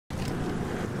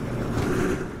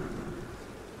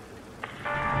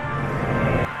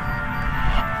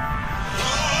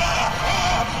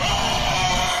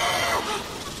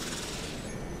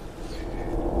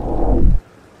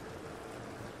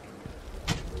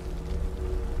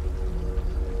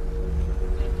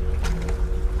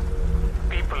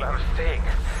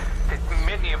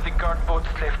guard boats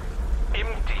left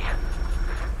empty.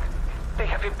 They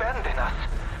have abandoned us.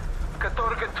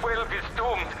 Katorga 12 is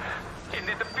doomed, and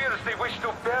it appears they wish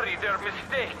to bury their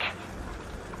mistake.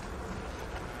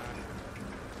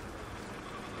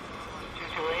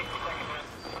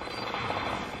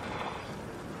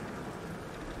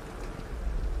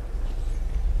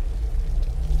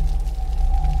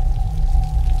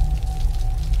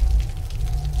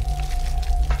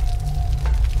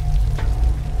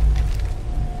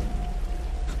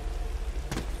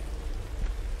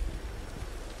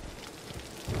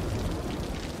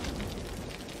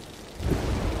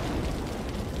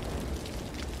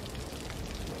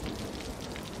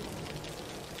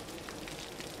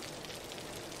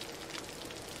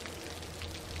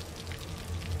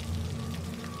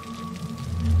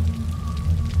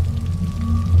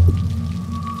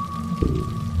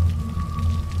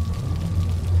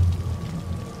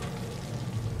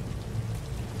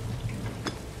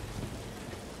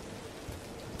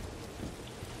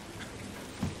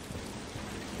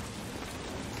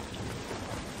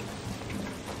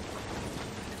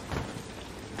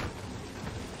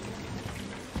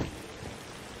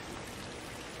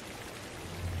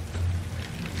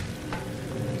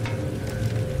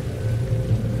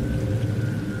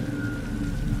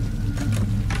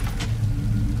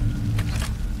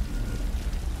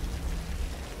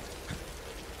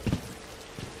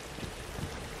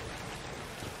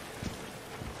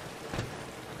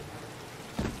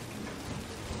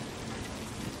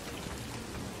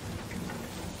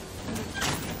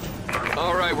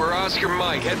 All right, we're Oscar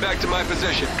Mike. Head back to my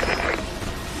position.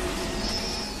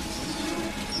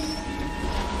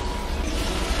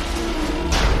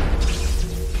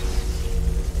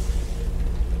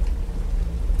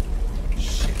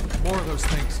 Shit, more of those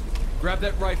things. Grab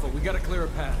that rifle. We gotta clear a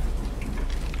path.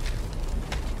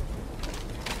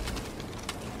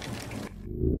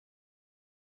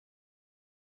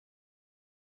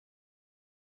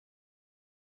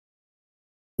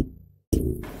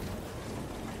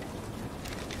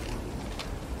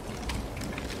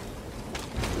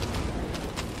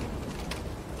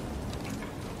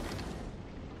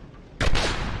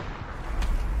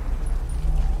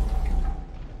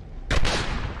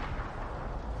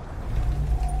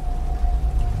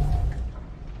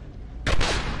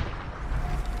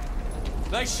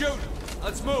 Nice shooting.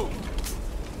 Let's move.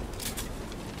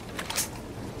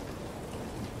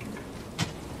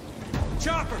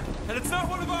 Chopper! And it's not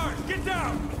one of ours! Get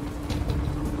down!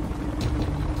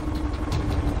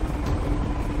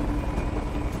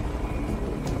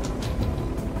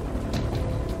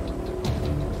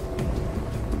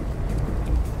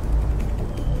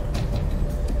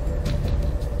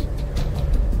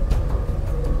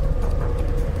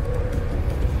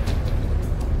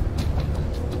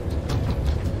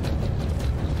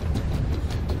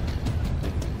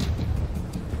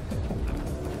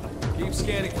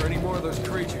 Scanning for any more of those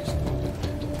creatures.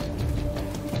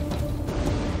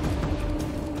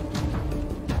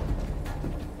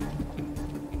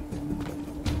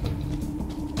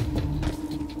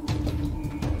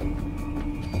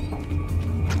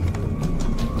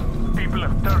 People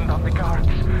have turned on the guards.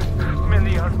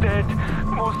 Many are dead.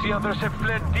 Most of the others have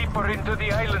fled deeper into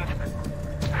the island.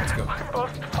 Let's go. I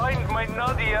must find my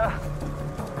Nadia.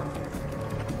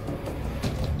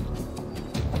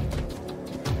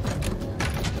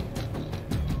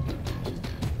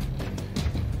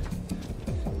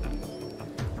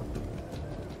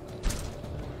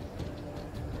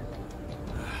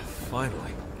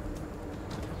 Finally.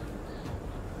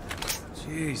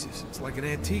 Jesus, it's like an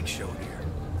antique show in here.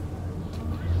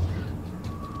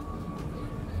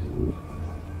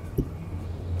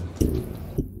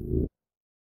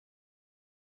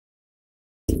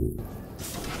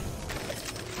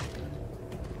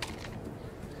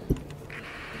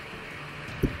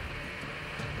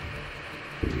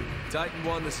 Titan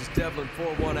 1, this is Devlin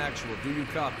 4-1 actual. Do you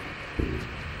copy?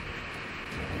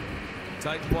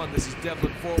 Titan 1, this is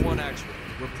Devlin 4-1 actual.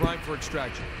 We're primed for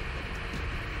extraction.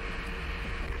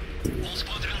 All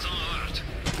squadrons on alert.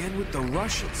 Again with the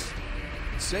Russians.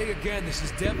 Say again, this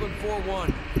is Devlin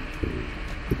 4-1.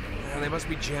 They must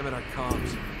be jamming our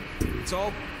comms. It's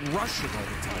all Russian all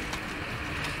the time.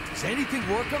 Does anything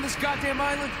work on this goddamn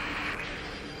island?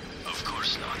 Of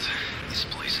course not. This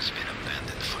place has been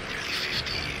abandoned for nearly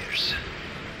 50 years.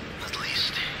 At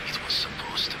least, it was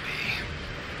supposed to be.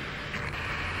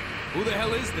 Who the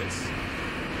hell is this?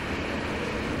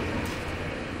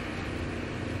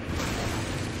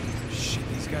 Shit,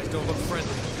 these guys don't look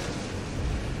friendly.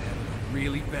 They're a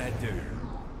really bad dude.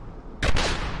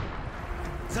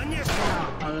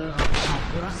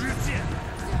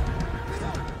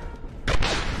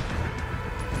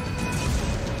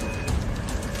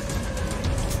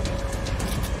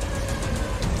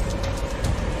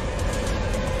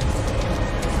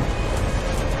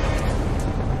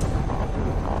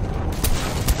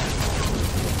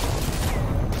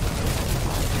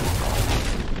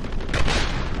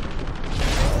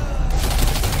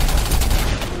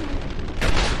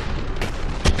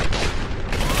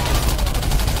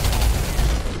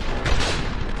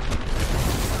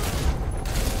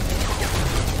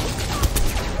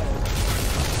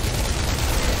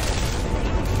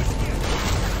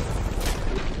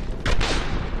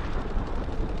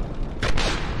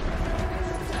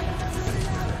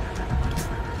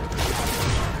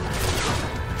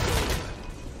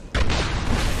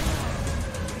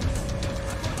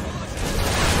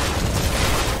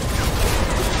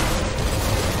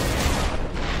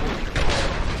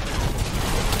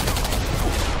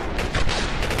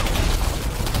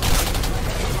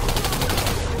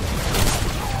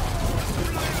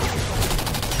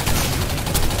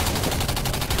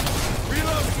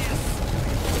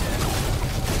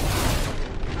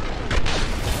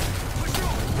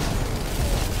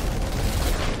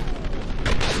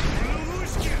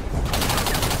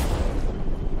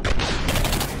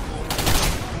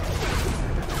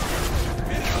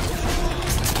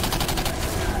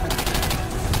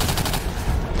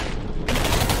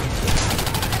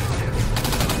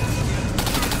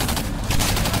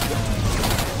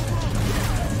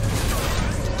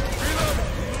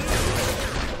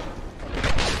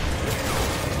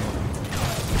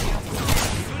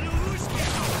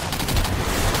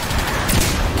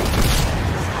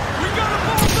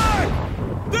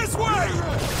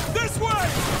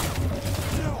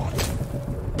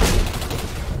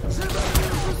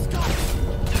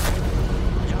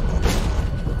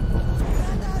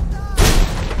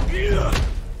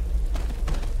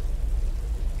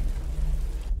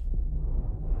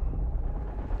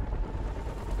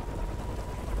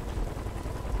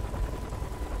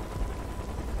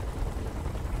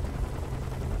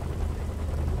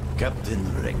 Captain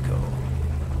Renko.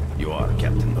 You are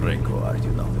Captain Renko, are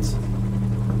you not?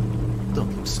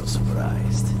 Don't look so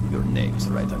surprised. Your name's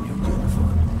right on your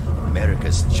uniform.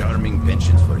 America's charming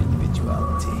penchant for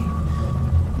individuality.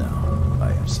 Now,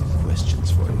 I have some questions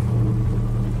for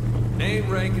you. Name,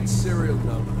 rank, and serial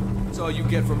number. That's all you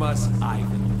get from us,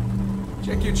 Ivan.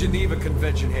 Check your Geneva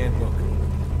Convention handbook.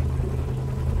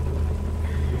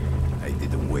 I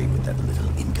did away with that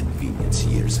little inconvenience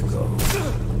years ago.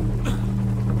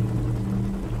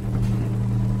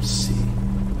 See?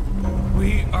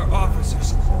 We are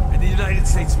officers in the United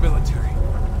States military.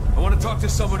 I want to talk to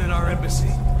someone in our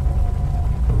embassy.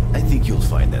 I think you'll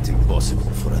find that impossible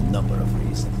for a number of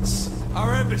reasons.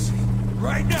 Our embassy,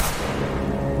 right now!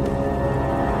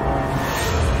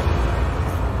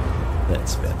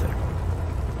 That's better.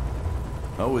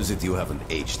 How is it you haven't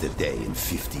aged a day in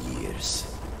 50 years?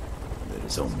 There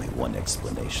is only one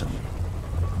explanation.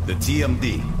 The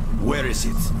TMD, where is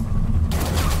it?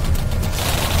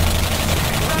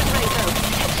 Run, Renko.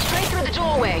 Head straight through the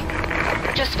doorway.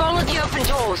 Just follow the open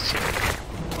doors.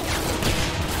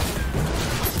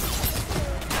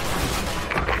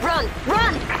 Run!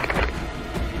 Run!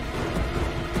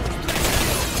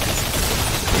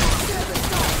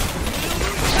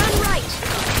 Turn right!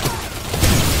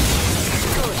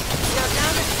 Good. Now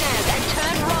down the stairs and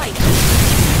turn right.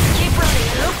 Keep running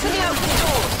and look for the open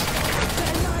doors.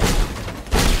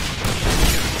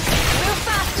 Move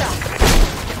faster!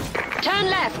 Turn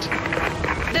left!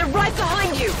 They're right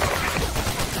behind you!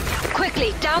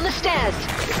 Quickly, down the stairs!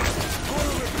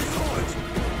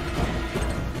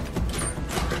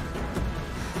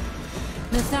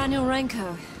 Nathaniel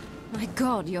Renko. My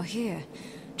God, you're here.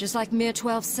 Just like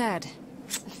M.2 said.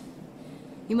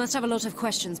 You must have a lot of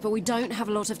questions, but we don't have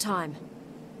a lot of time.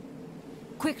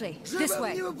 Quickly, this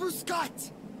way.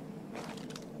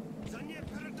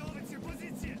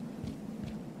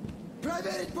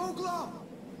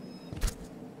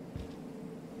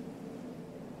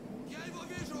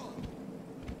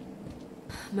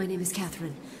 My name is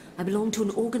Catherine. I belong to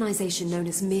an organization known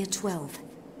as M.2.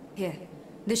 Here,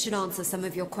 this should answer some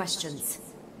of your questions.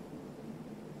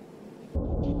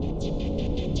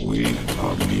 We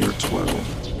are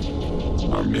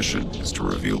M.2. Our mission is to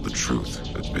reveal the truth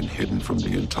that's been hidden from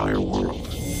the entire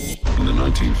world. In the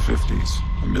 1950s,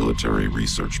 a military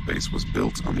research base was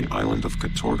built on the island of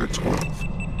Katorga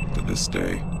 12. To this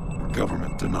day, the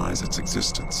government denies its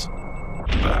existence.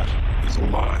 That is a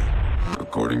lie.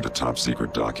 According to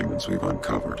top-secret documents we've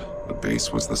uncovered, the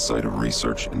base was the site of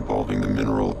research involving the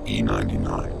mineral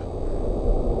E99.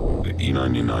 The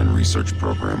E99 research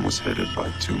program was headed by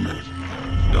two men.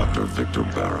 Dr. Viktor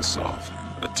Barasov,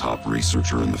 a top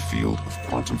researcher in the field of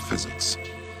quantum physics.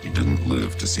 He didn't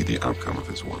live to see the outcome of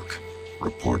his work.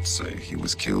 Reports say he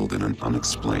was killed in an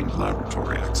unexplained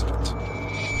laboratory accident.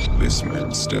 This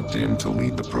man stepped in to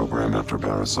lead the program after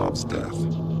Barasov's death.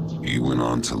 He went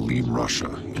on to lead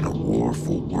Russia in a war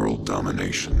for world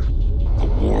domination. A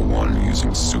war won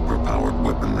using superpowered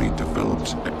weaponry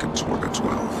developed at Katorga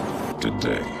 12.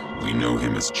 Today, we know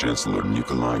him as Chancellor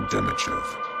Nikolai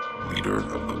Demichev, leader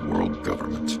of the world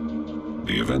government.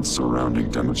 The events surrounding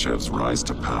Demichev's rise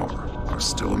to power are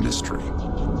still a mystery.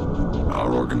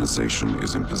 Our organization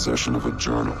is in possession of a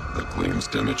journal that claims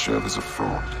Demichev is a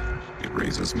fraud. It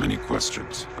raises many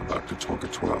questions about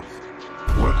Katorga 12.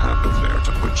 What happened there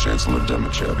to put Chancellor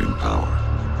Demichev in power?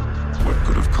 What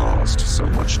could have caused so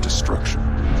much destruction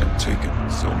and taken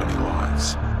so many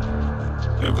lives?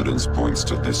 Evidence points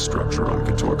to this structure on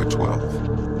Katorga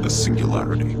 12, the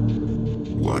Singularity.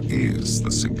 What is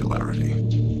the Singularity?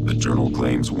 The journal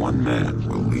claims one man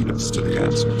will lead us to the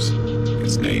answers.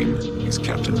 His name is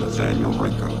Captain Nathaniel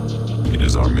Renko. It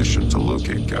is our mission to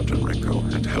locate Captain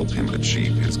Renko and help him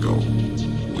achieve his goal.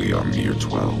 We are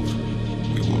M.2.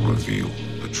 We will reveal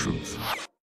the truth.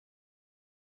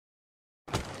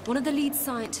 One of the lead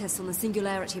scientists on the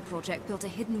Singularity project built a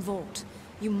hidden vault.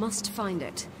 You must find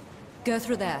it. Go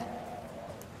through there.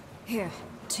 Here,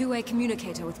 two-way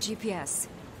communicator with GPS.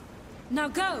 Now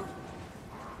go!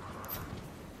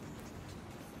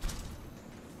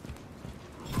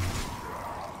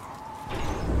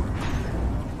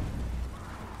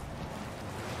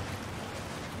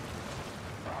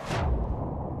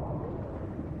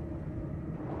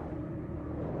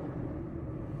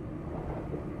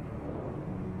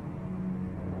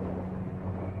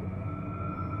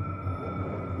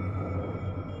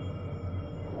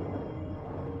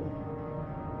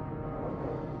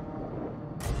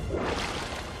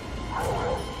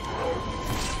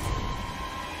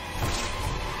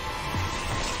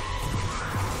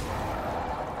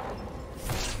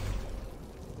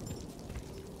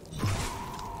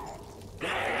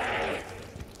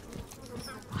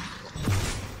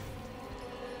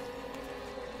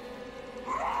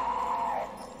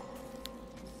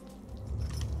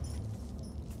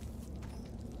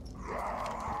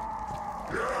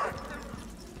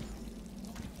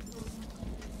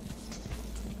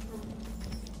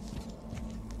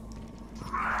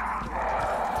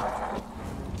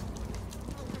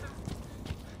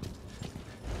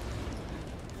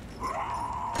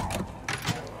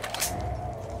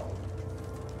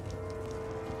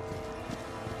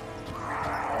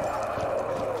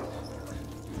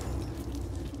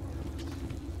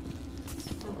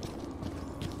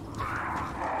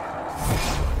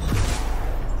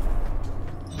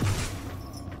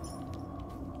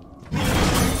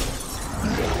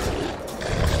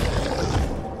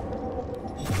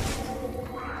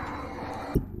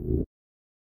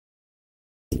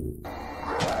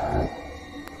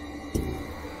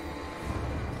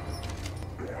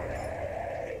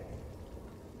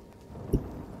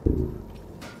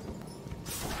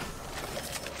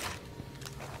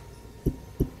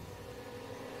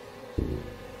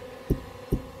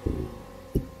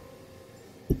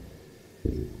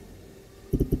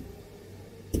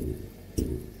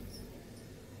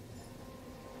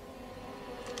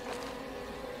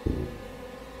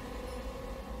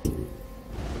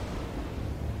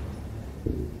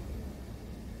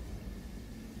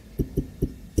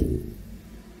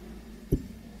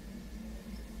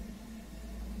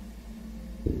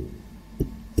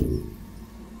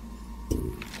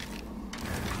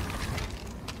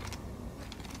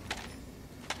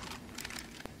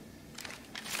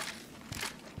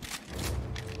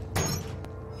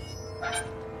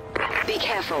 Be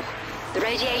careful. The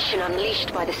radiation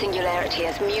unleashed by the Singularity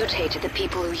has mutated the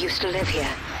people who used to live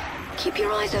here. Keep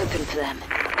your eyes open for them.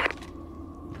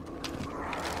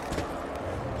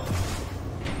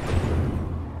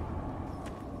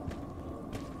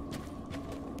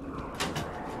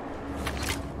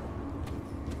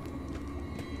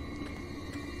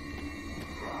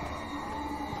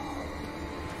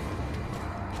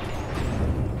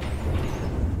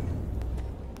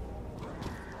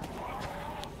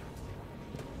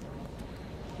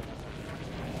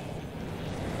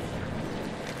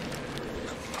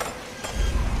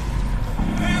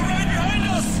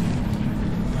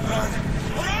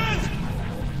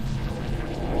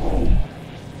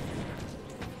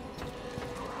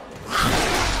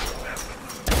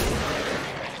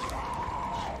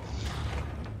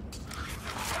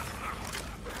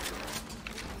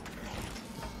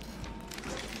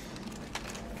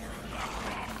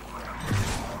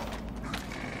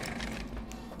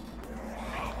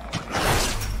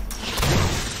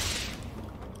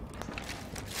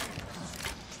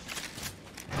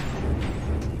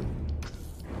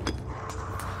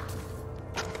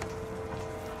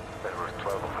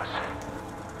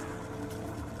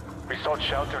 Sought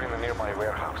shelter in a nearby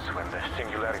warehouse when the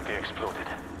Singularity exploded.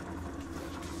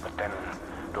 But then,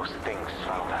 those things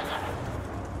found us.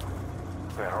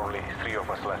 There are only 3 of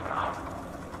us left now.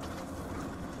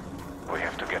 We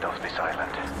have to get off this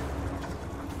island.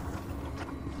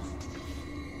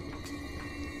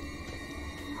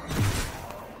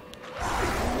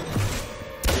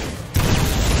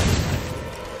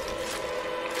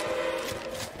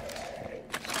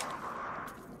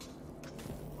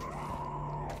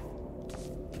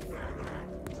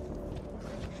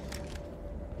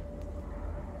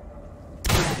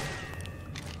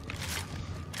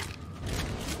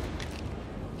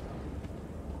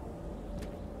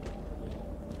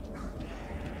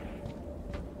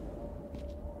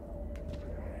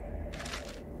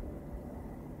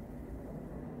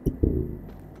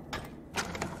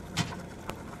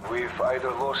 We've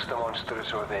either lost the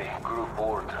monsters or they grew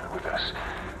bored with us.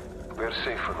 We're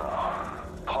safe for now.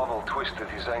 Pavel twisted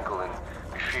his ankle and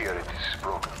we fear it is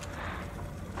broken.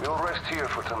 We'll rest here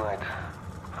for tonight.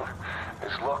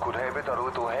 As luck would have it, our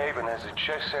little haven has a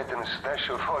chess set and a stash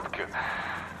of vodka.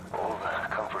 All the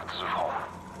comforts of home.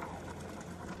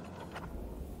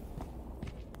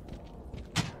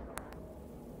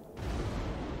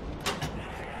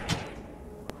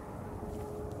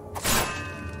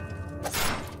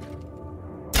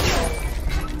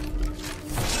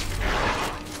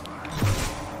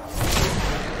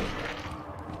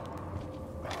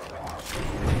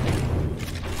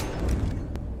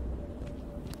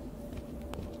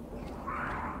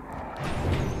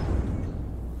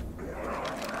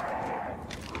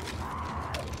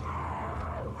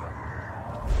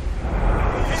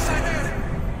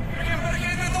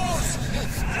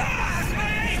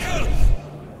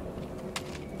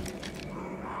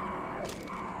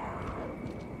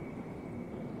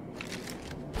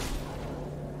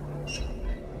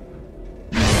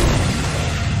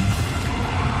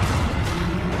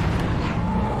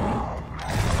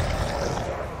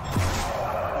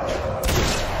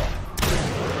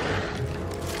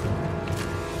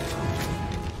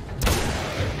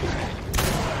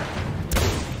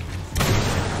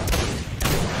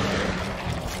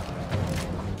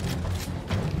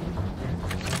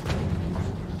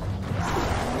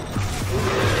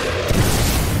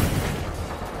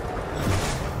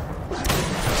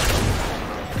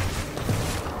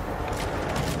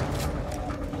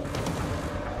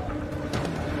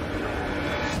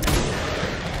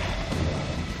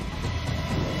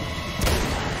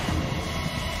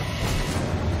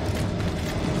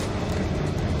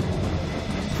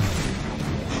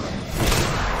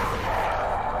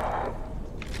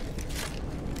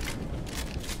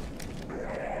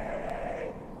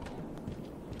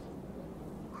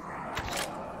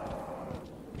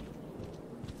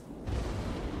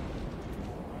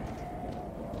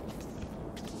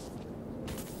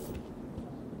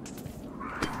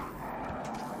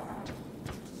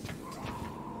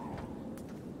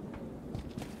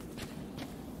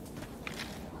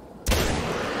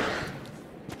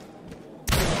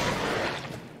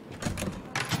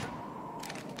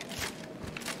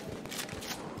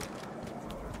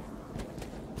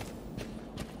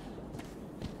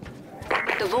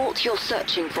 The vault you're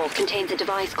searching for contains a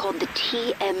device called the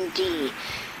TMD.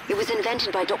 It was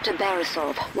invented by Dr.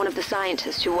 Borisov, one of the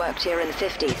scientists who worked here in the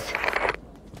 50s.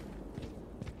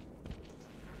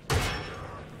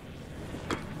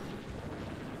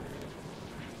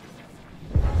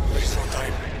 There's no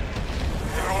time.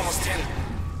 They're almost in.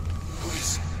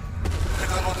 Please, I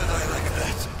don't want to die like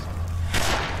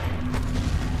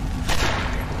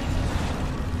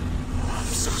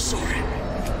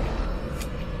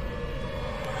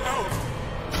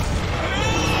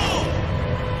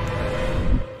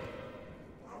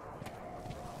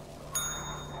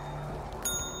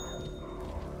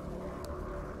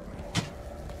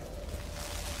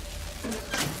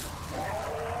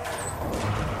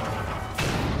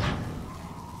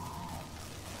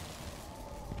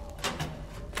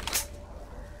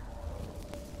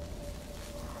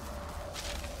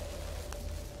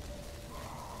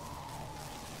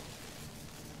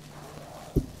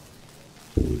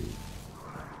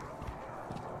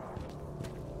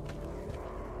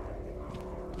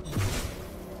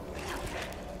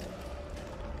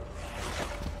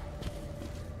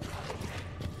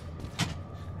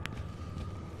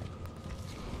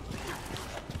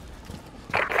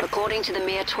According to the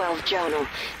M.2 journal,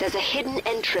 there's a hidden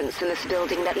entrance in this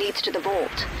building that leads to the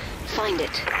vault. Find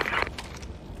it.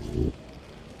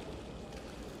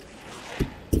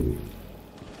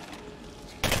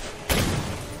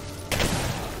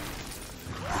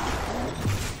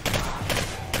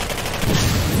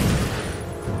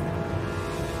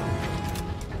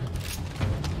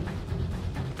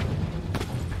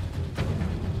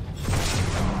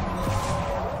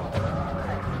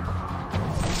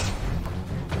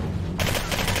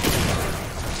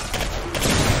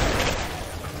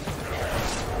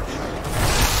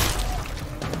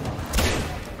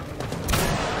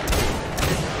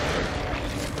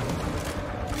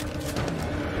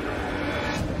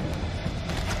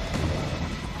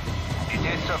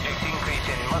 Subject's increase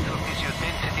in muscle tissue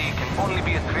density can only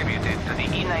be attributed to the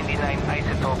E99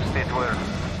 isotopes that were...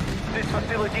 This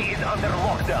facility is under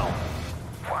lockdown.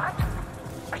 What?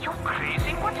 Are you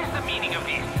crazy? What is the meaning of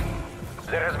this?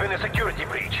 There has been a security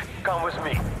breach. Come with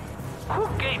me. Who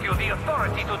gave you the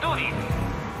authority to do this?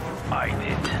 I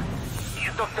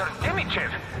did. Dr.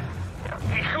 Demichev.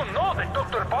 You know that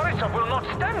Dr. Borisov will not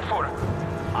stand for...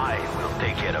 I will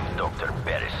take care of Dr.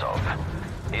 Borisov.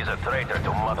 He's a traitor to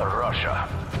Mother Russia.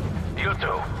 You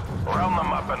two, round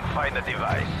them up and find the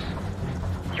device.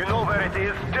 You know where it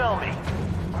is? Tell me.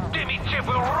 Demichev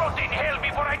will rot in hell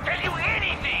before I tell you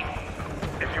anything!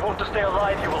 If you want to stay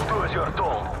alive, you will do as you're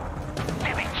told.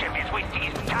 Demichev is wasting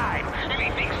his time.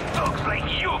 He thinks thugs like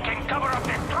you can cover up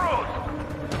the truth.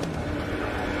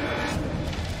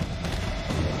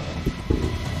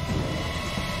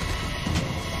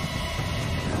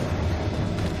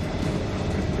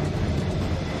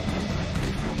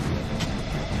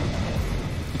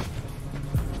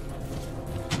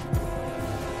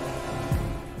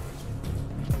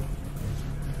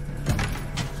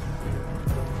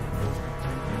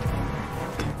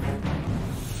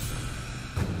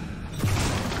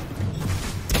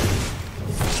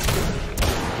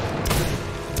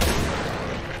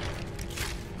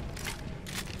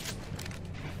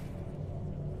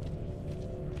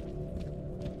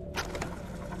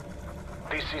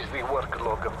 This is the work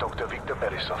log of Dr. Viktor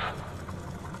Borisov.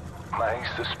 My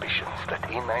suspicions that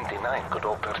E99 could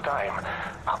alter time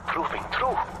are proving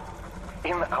true.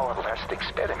 In our last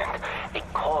experiment, a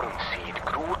corn seed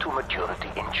grew to maturity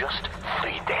in just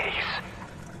 3 days.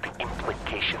 The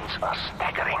implications are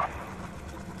staggering.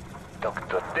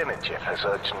 Dr. Demichev has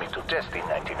urged me to test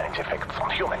E99's effects on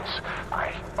humans.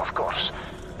 I, of course,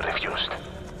 refused.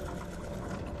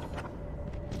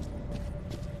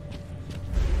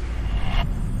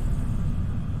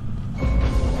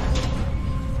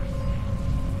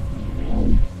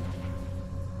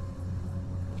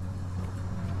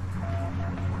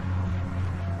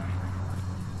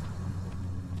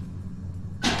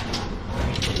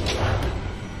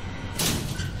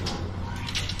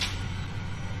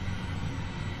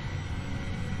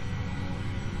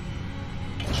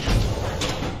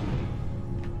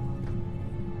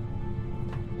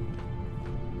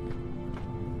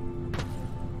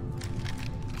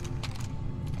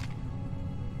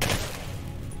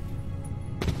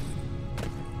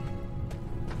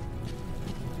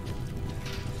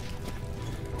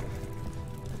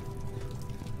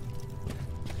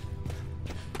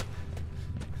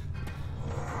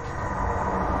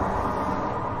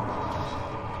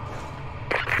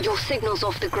 Your signal's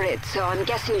off the grid, so I'm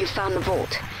guessing you found the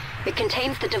vault. It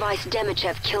contains the device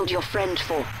Demichev killed your friend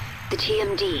for, the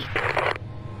TMD.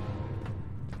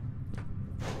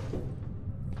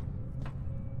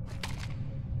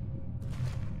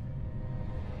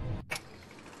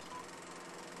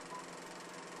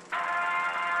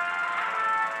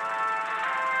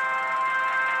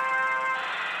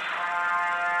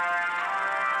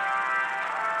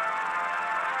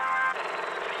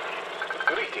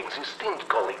 Greetings, esteemed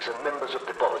colleagues and members of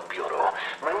the Politburo.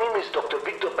 My name is Dr.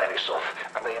 Viktor Borisov,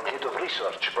 and I am head of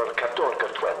research for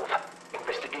Katorga 12.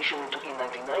 Investigation into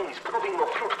E99 is proving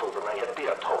more fruitful than I had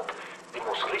dared hope. The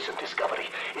most recent discovery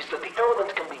is that the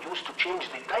element can be used to change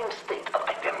the time state of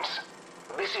items.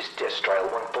 This is test trial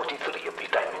 143 of the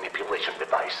time manipulation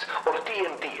device, or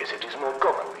TMD as it is more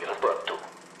commonly referred to.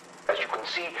 As you can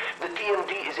see, the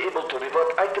TMD is able to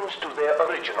revert items to their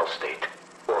original state,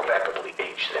 or rapidly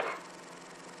age them.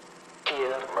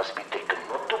 Care must be taken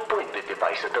not to point the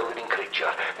device at a living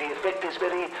creature. The effect is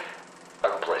very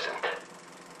unpleasant.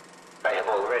 I have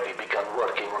already begun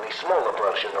working on a smaller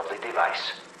version of the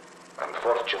device.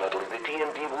 Unfortunately, the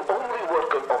TMD will only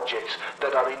work on objects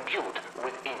that are imbued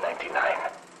with E99.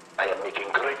 I am making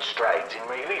great strides in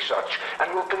my research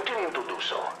and will continue to do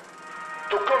so.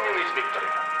 To communist victory!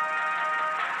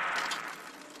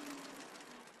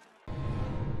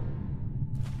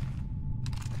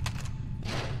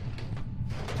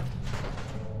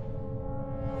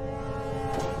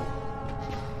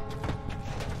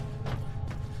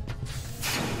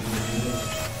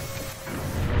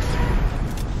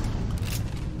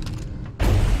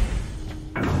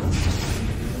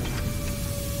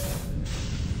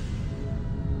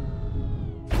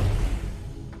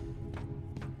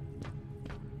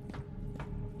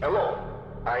 Hello,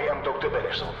 I am Dr.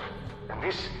 Beresov, and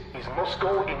this is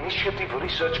Moscow Initiative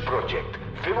Research Project,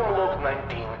 Film Log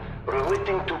 19,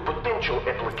 relating to potential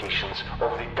applications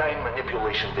of the time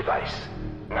manipulation device.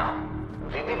 Now,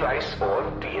 the device, or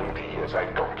TMD as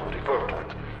I've come to refer to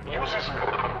it, uses...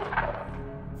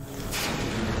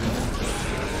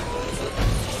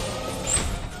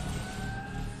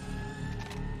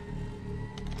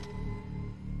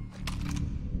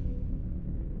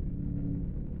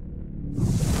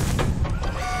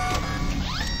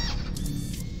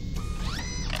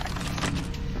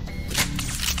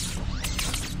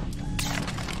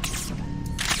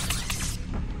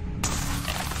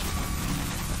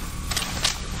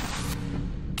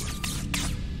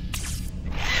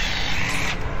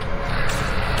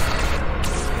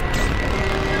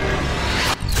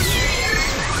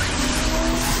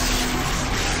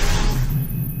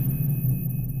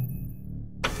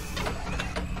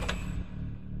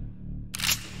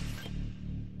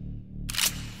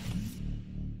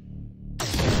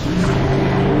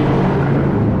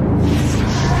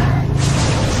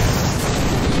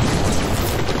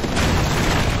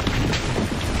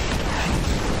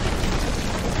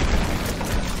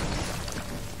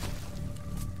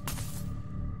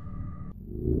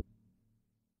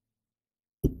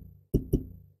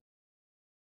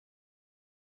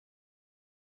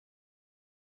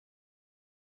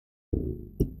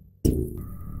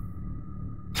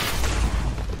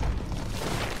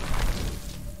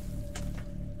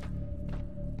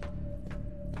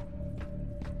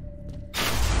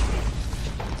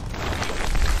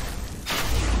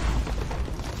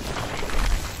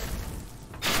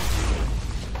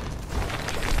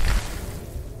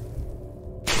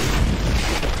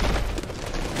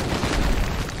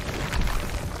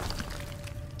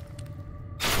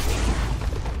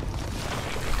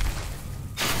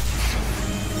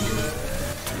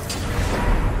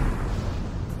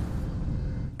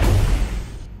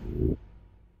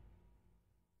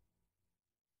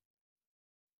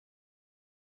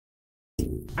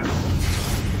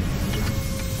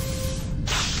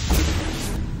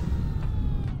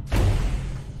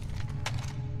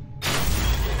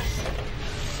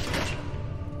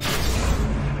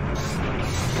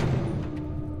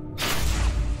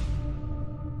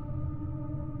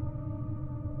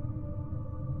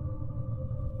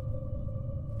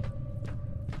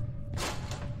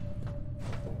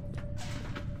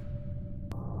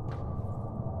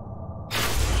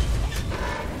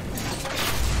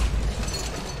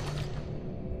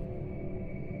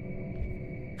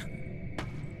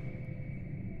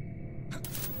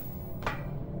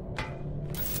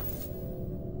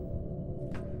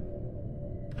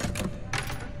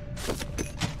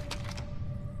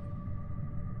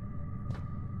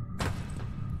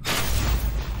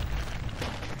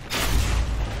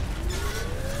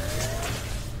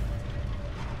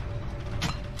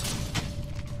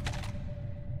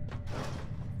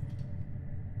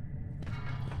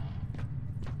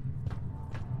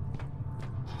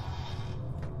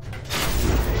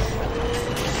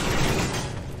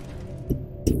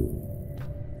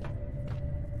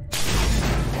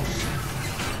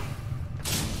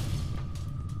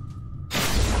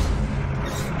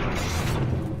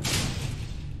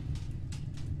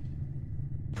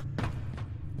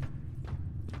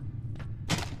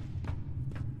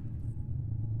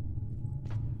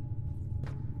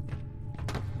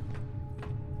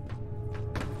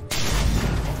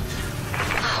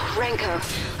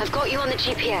 Renko, I've got you on the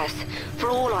GPS. For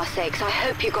all our sakes, I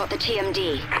hope you got the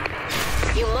TMD.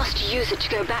 You must use it to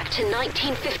go back to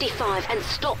 1955 and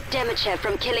stop Demichev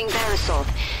from killing Beresov.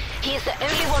 He is the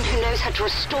only one who knows how to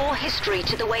restore history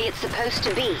to the way it's supposed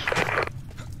to be.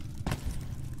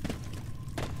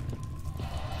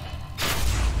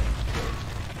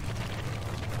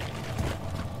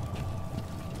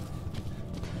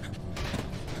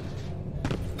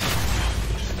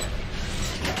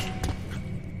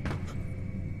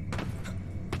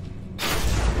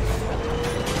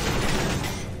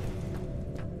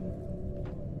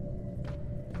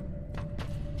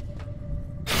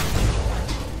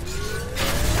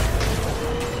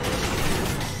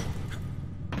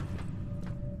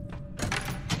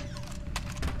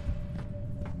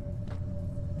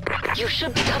 You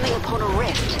should be coming upon a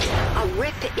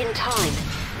rip in time.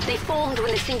 They formed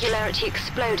when the Singularity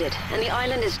exploded, and the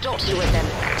island is dotted with them.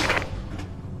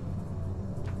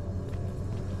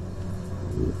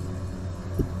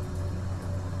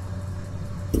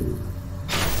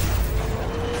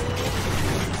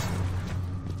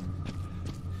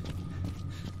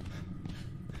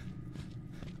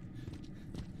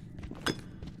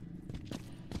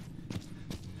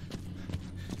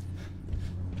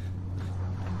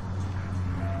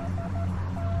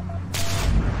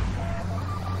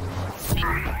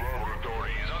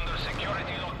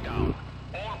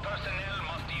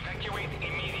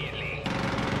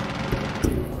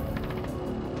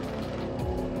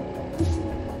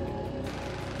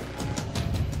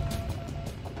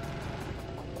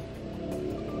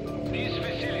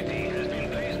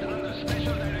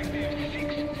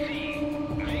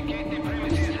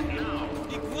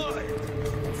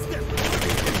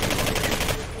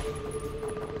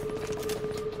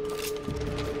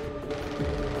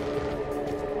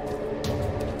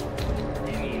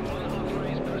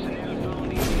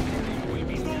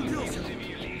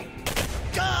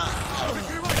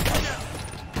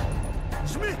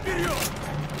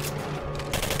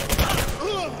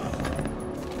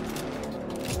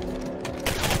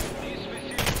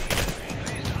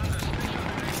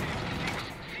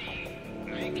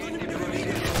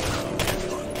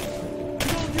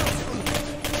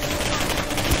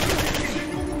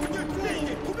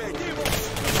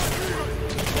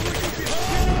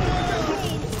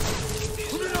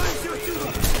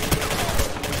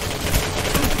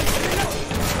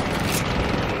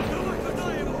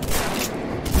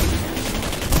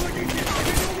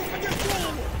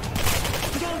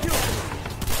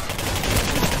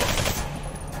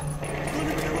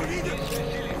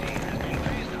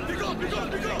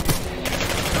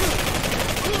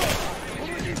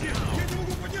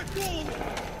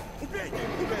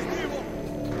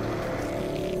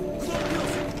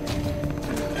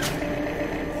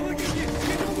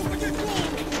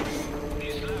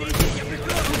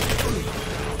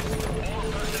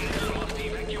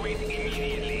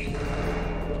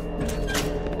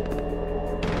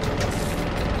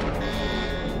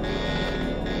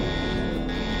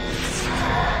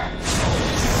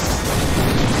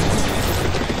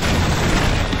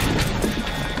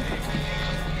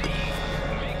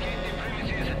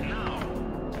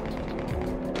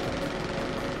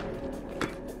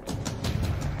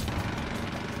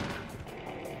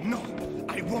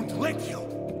 I won't let you.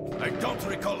 I don't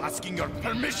recall asking your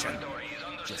permission.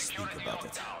 Just think about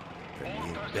it.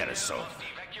 Premier Beresov.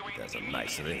 It has a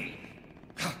nice ring.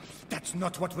 That's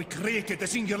not what we created the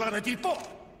Singularity for!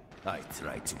 I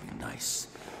tried to be nice.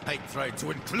 I tried to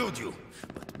include you.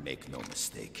 But make no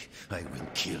mistake, I will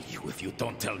kill you if you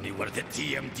don't tell me where the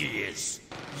TMD is.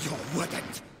 You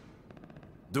wouldn't!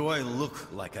 Do I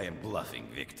look like I am bluffing,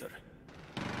 Victor?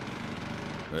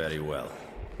 Very well.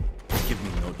 Give me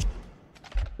no...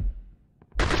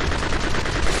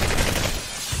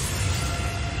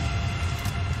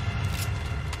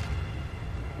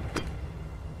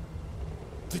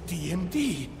 The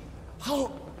TMD? How?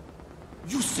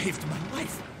 You saved my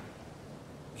life.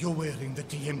 You're wearing the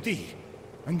TMD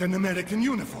and an American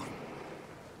uniform.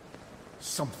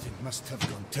 Something must have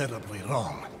gone terribly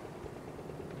wrong.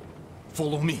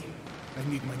 Follow me. I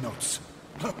need my notes.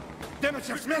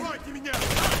 Demeter, smell!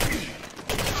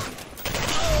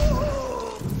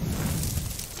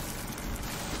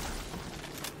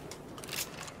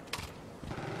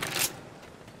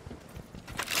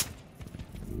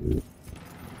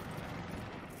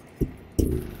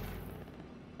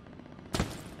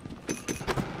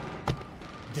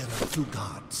 There are 2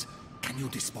 guards. Can you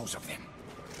dispose of them?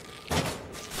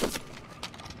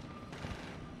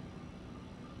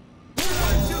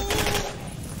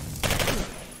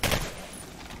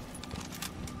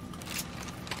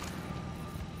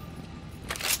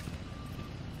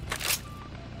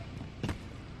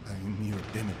 I knew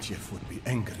Demechev would be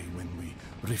angry when we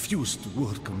refused to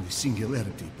work on the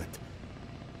Singularity, but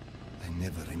I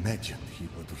never imagined he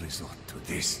would resort to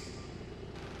this.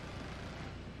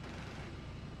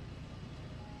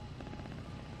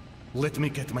 Let me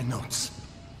get my notes.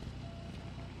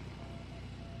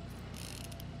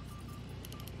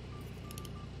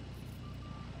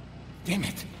 Damn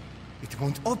it! It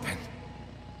won't open!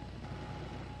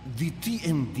 The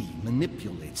TMD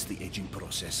manipulates the aging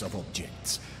process of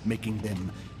objects, making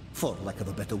them, for lack of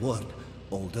a better word,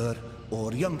 older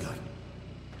or younger.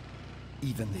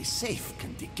 Even the safe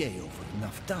can decay over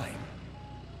enough time.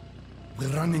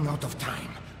 We're running out of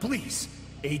time. Please,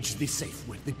 age the safe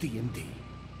with the TMD.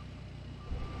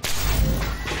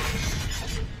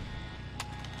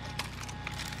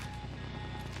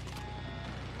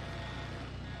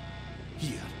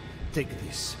 Here, take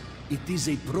this. It is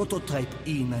a prototype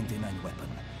E99 weapon.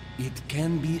 It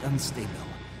can be unstable,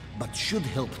 but should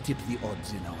help tip the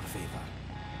odds in our favor.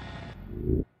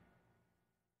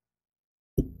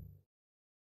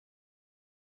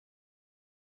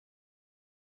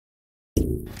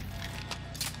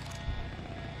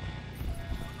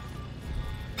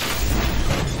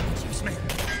 Excuse me.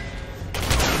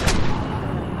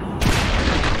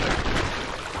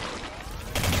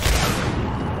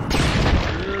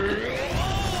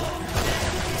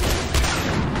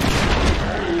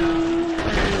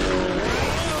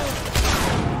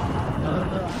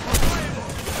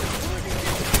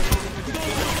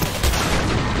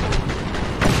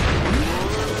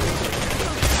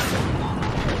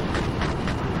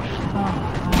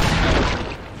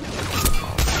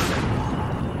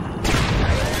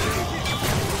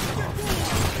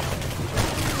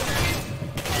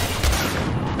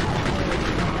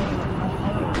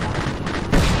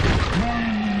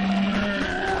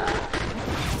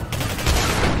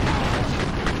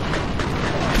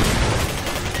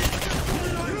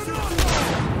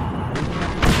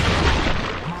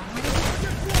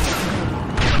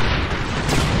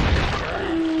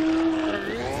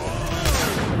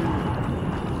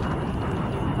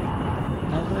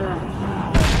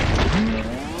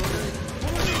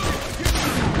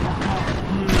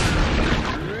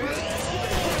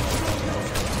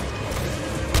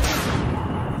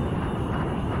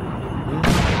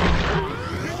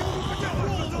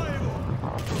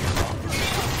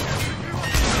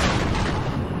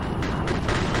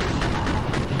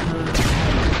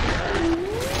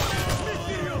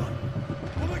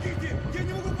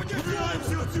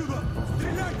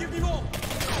 Стреляйте в него!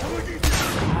 Помогите!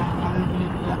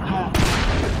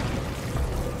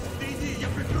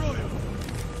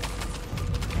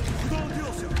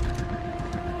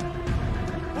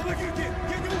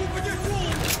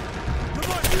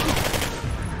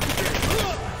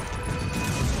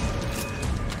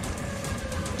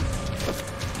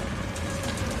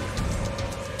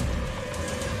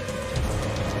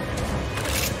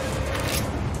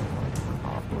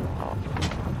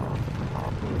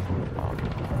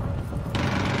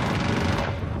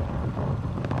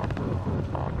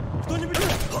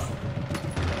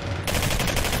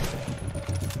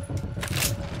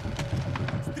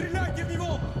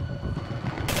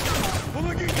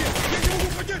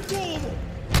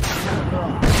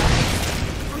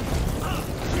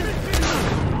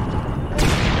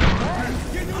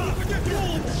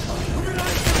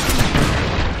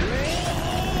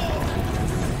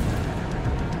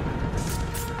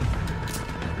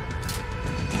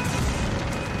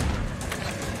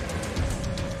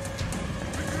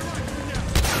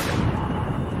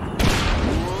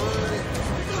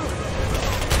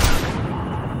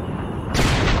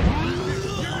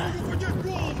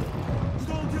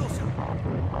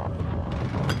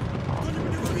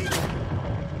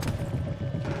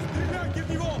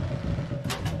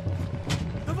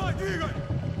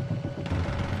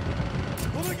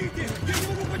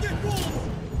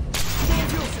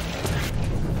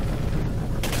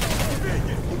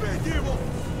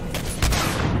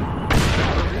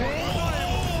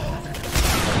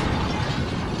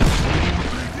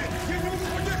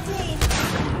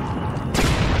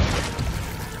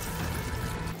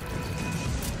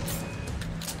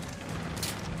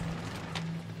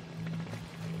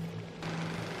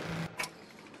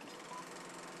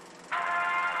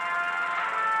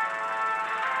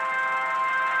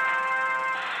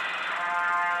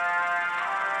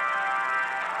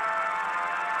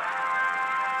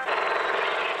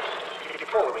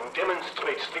 following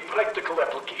demonstrates the practical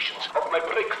applications of my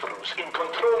breakthroughs in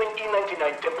controlling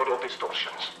E99 temporal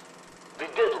distortions. The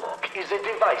deadlock is a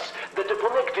device that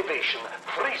upon activation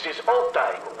freezes all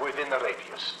time within a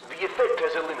radius. The effect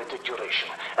has a limited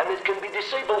duration, and it can be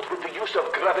disabled with the use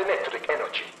of gravimetric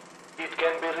energy. It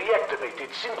can be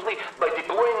reactivated simply by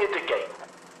deploying it again.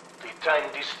 The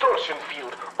time distortion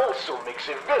field also makes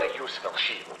a very useful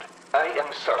shield. I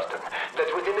am certain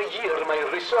that within a year my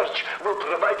research will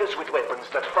provide us with weapons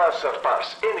that far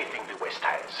surpass anything the West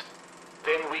has.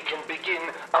 Then we can begin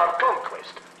our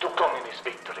conquest to communist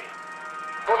victory.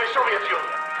 For the Soviet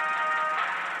Union!